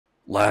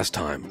Last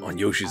time on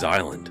Yoshi's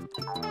Island.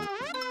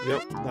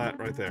 Yep, that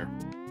right there.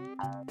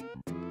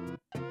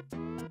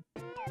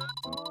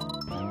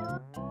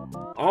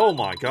 Oh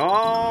my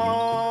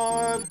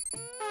god!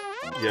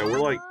 Yeah,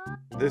 we're like,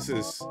 this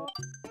is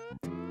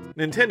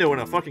Nintendo in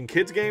a fucking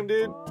kids game,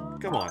 dude?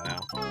 Come on now.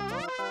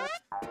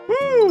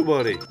 Woo,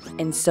 buddy!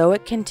 And so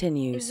it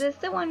continues. Is this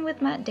the one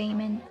with Matt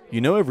Damon?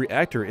 You know every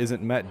actor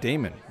isn't Matt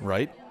Damon,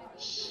 right?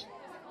 Shh.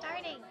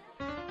 Starting.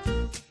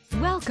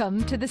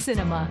 Welcome to the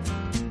cinema.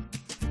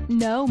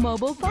 No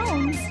mobile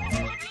phones.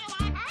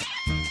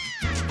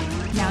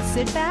 Now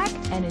sit back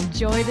and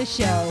enjoy the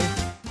show.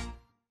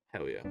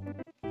 Hell yeah.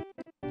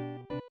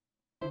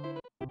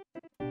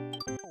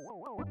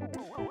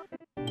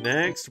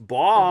 Next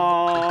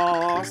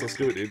boss! Let's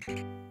do it,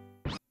 dude.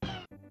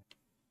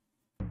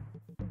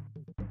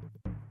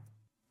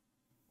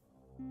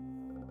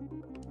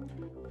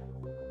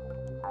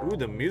 Ooh,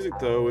 the music,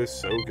 though, is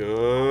so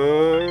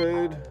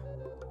good.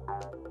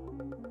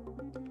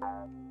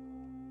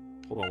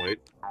 Hold on, wait.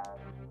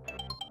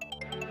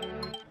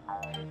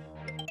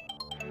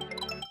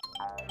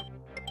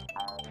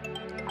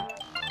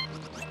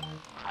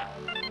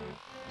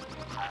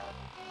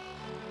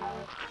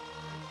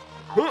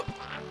 Huh.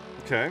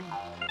 Okay.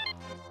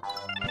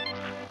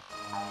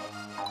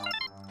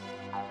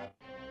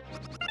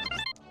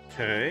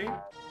 Okay.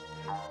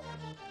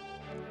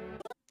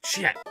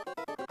 Shit.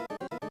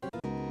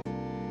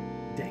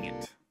 Dang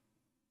it.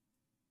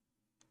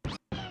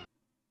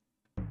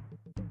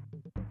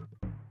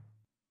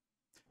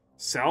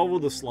 Salvo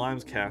the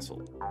Slime's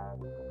castle.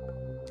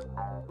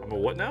 I'm a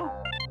what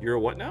now? You're a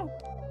what now?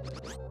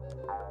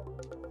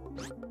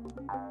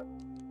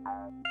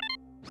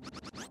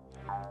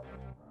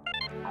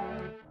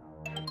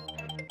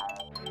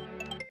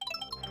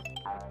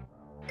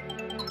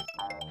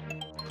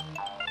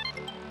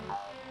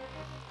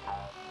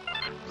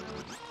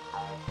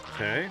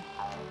 Okay.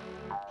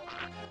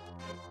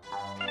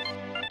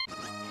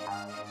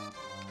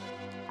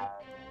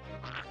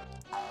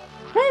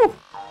 Woo!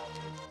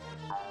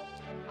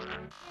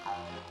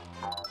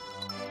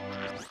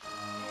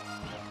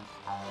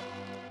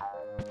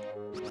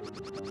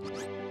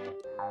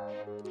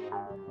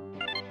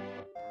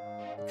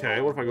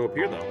 Okay, what if I go up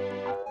here,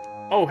 though?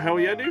 Oh, hell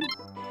yeah, dude.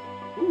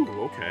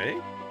 Ooh, okay.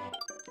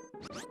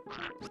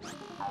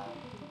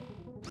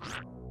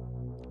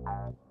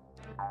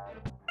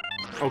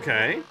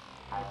 Okay.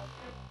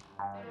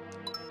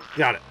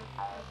 Got it.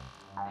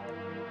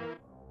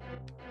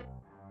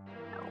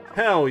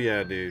 Hell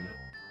yeah, dude.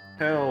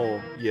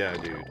 Hell yeah,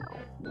 dude.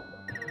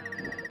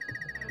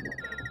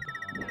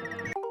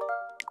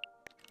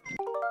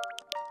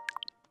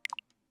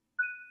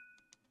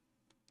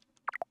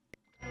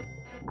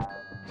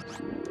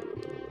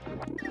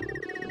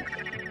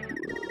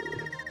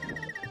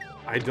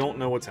 I don't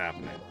know what's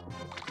happening.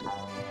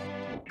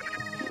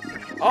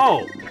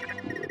 Oh!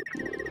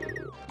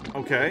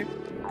 Okay,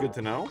 good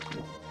to know.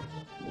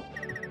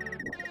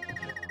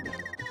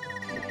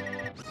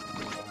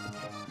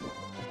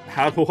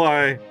 How do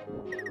I...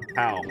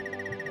 How?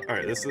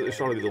 Alright, this should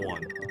probably be the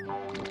one.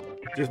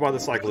 Just by the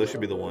cycle, this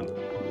should be the one.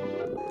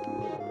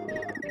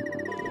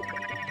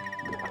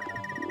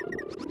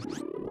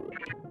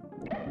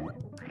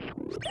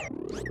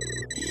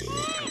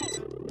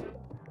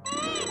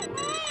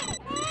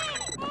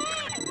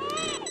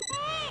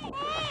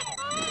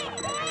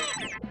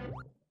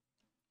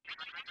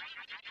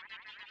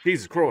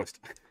 Jesus Christ.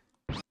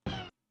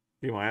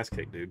 Get my ass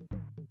kicked, dude.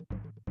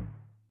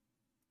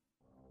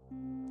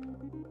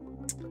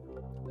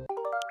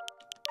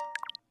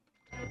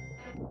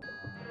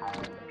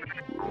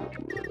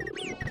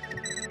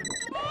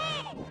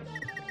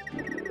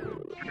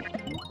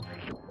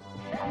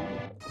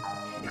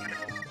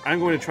 I'm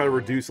going to try to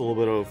reduce a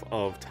little bit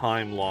of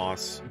time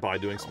loss by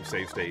doing some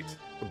save state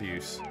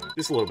abuse.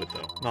 Just a little bit,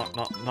 though. Not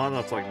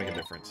enough to like make a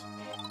difference.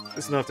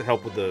 Just enough to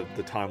help with the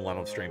timeline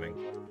of streaming.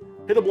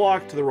 Hit a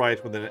block to the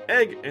right with an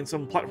egg, and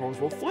some platforms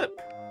will flip.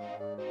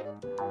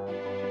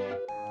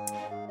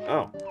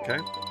 Oh, okay.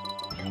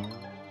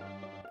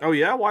 Oh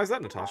yeah? Why is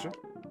that, Natasha?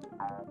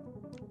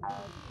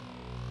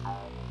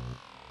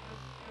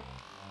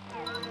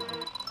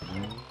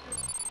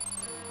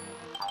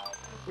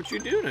 What you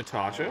do,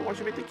 Natasha? Why'd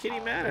you make the kitty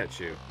mad at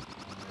you?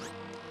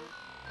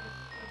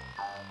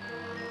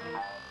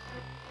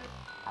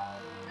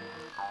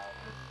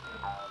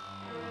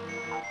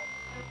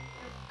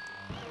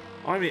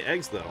 I don't have any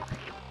eggs, though.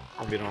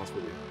 I'm being honest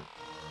with you.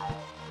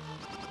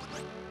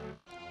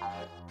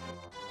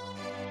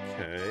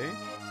 Okay.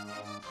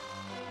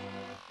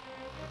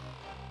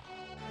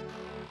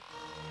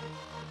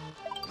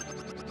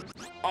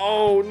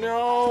 Oh,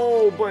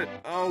 no! But,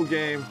 oh,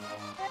 game.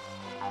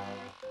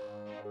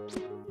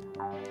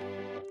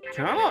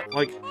 Can I not,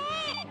 like...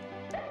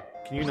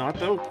 Can you not,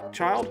 though,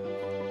 child?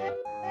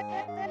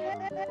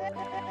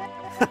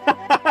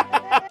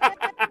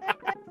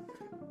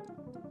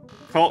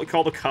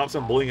 Call the cops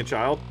on bullying a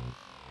child?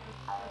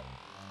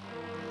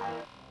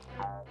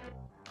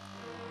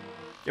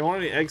 You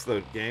want any eggs,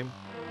 though, game?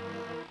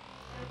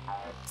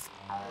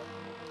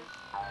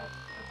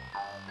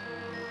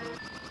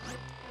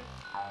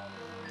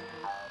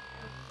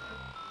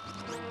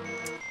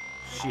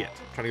 Shit.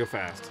 Trying to go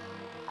fast.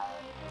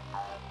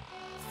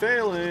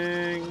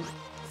 Failing.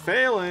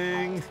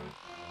 Failing.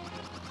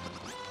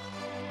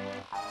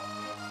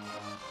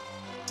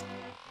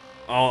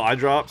 Oh, eye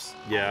drops?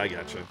 Yeah, I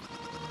gotcha.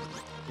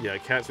 Yeah,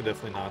 cats are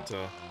definitely not,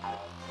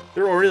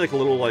 they're already, like, a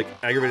little, like,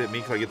 aggravated at me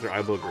because I get their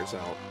eye boogers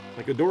out.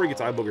 Like, Adora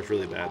gets eye boogers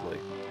really badly.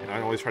 And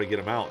I always try to get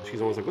them out. And she's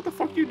always like, what the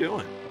fuck are you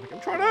doing? I'm like, I'm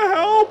trying to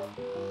help!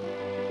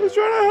 I was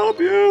trying to help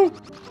you!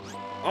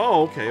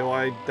 Oh, okay,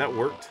 well, that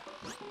worked.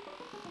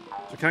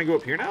 So can I go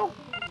up here now?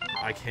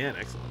 I can,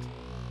 excellent.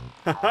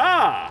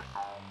 Ha-ha!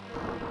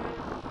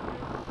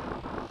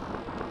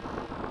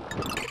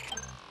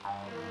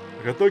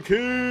 I got the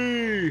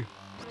key!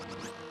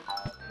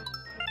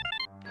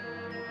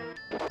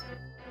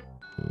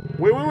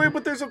 Wait,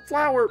 but there's a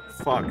flower!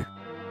 Fuck.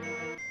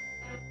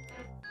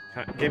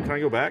 Game, can I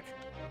go back?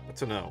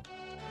 That's a no.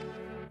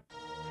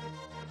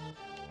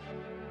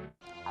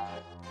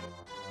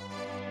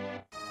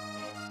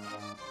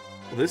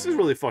 Well, this is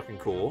really fucking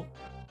cool.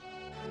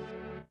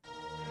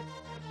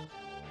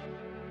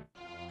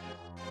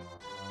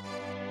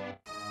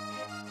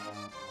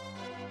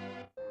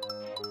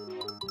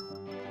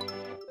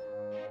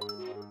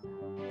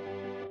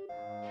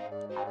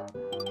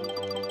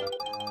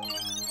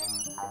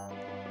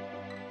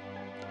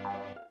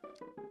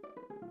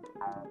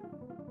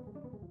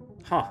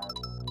 Huh.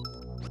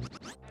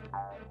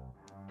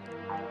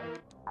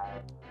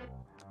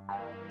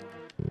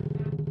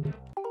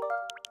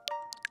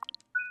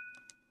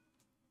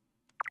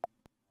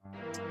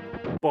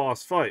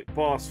 Boss fight,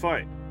 boss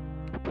fight.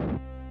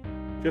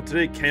 Get up to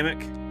date,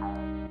 Kamek.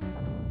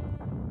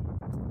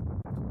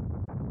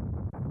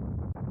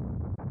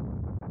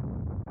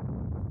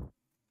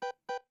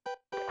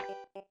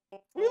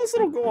 Look at this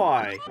little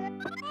guy.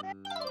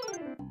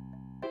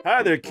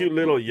 Hi there, cute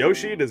little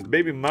Yoshi. Does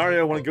baby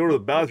Mario want to go to the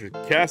Bowser's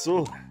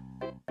castle?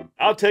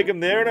 I'll take him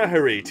there in a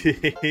hurry.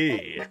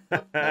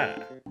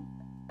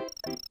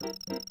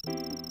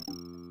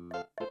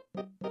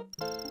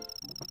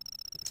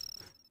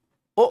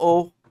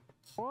 Uh-oh.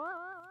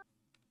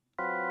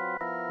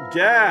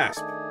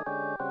 Gasp.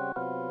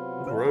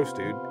 Gross,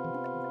 dude.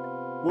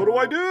 What do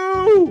I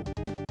do?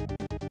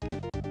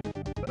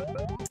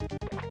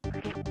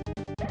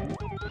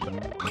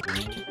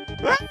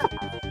 Ah!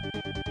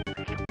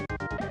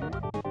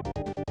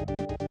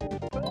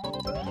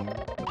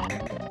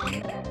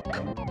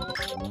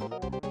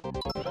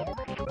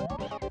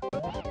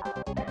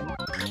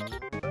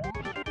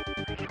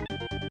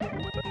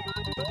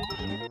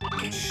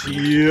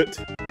 Shit.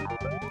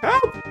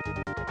 Help!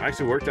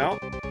 Actually worked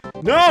out.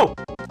 No!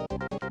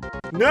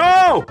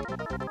 No!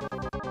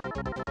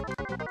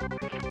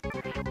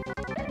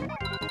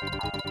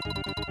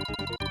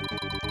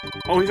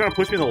 Oh, he's trying to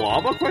push me in the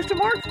lava? Question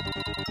mark?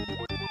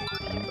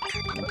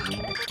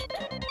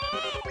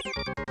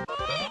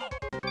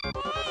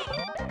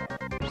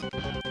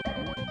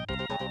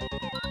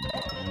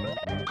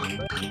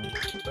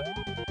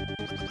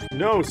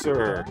 No,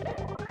 sir.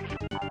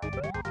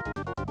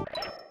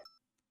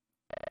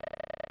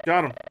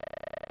 Got him.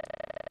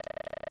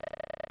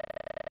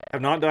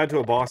 Have not died to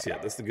a boss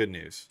yet. That's the good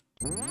news.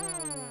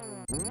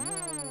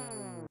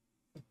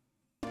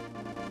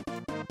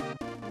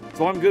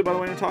 So I'm good, by the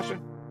way, Natasha?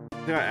 I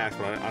think I asked,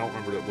 but I don't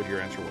remember what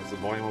your answer was. Is the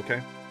volume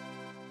okay?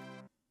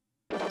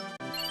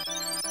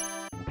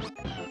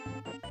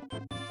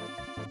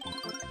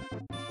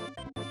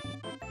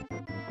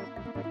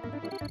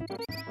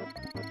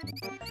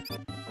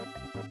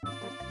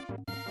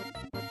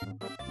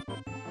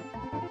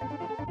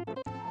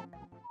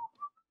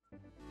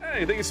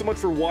 Hey, thank you so much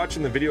for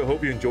watching the video.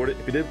 Hope you enjoyed it.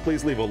 If you did,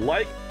 please leave a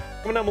like.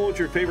 Comment down below what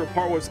your favorite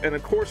part was. And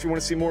of course, if you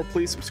want to see more,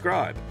 please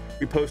subscribe.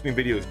 We post new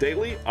videos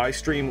daily. I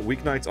stream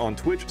weeknights on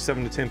Twitch,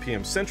 7 to 10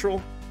 p.m.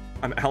 Central.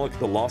 I'm Alek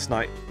the Lost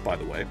Knight, by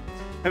the way.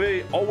 Have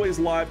a always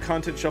live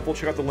content shuffle.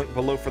 Check out the link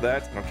below for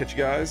that. And I'll catch you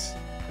guys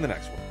in the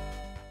next one.